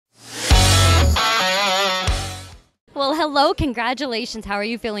Well, hello, congratulations. How are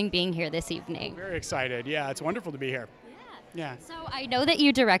you feeling being here this evening? Very excited. Yeah, it's wonderful to be here. Yeah. So I know that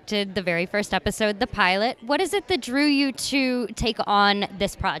you directed the very first episode, the pilot. What is it that drew you to take on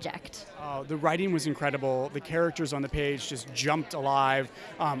this project? The writing was incredible. The characters on the page just jumped alive.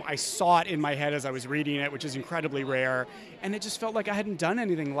 I saw it in my head as I was reading it, which is incredibly rare. And it just felt like I hadn't done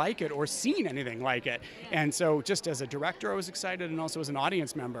anything like it or seen anything like it. And so just as a director, I was excited, and also as an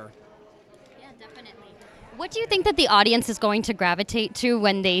audience member. Yeah, definitely. What do you think that the audience is going to gravitate to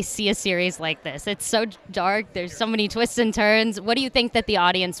when they see a series like this? It's so dark, there's so many twists and turns. What do you think that the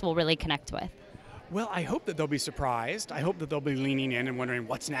audience will really connect with? Well, I hope that they'll be surprised. I hope that they'll be leaning in and wondering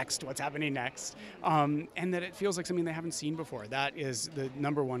what's next, what's happening next, and that it feels like something they haven't seen before. That is the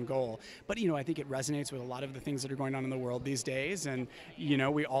 #1 goal. But, I think it resonates with a lot of the things that are going on in the world these days, and,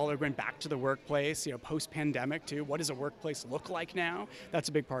 we all are going back to the workplace, post-pandemic too. What does a workplace look like now? That's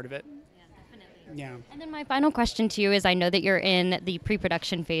a big part of it. Yeah. And then my final question to you is, I know that you're in the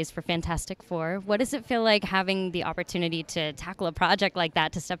pre-production phase for Fantastic Four. What does it feel like having the opportunity to tackle a project like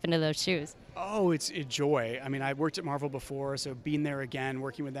that, to step into those shoes? Oh, it's a joy. I mean, I worked at Marvel before, so being there again,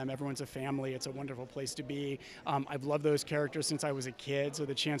 working with them, everyone's a family. It's a wonderful place to be. I've loved those characters since I was a kid, so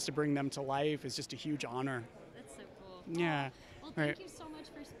the chance to bring them to life is just a huge honor. That's so cool. Yeah. Well, thank you so much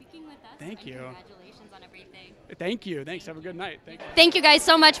for speaking with us. Thank you. Congratulations on everything. Thank you. Thanks. Have a good night. Thank you. Thank you guys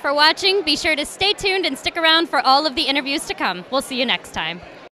so much for watching. Be sure to stay tuned and stick around for all of the interviews to come. We'll see you next time.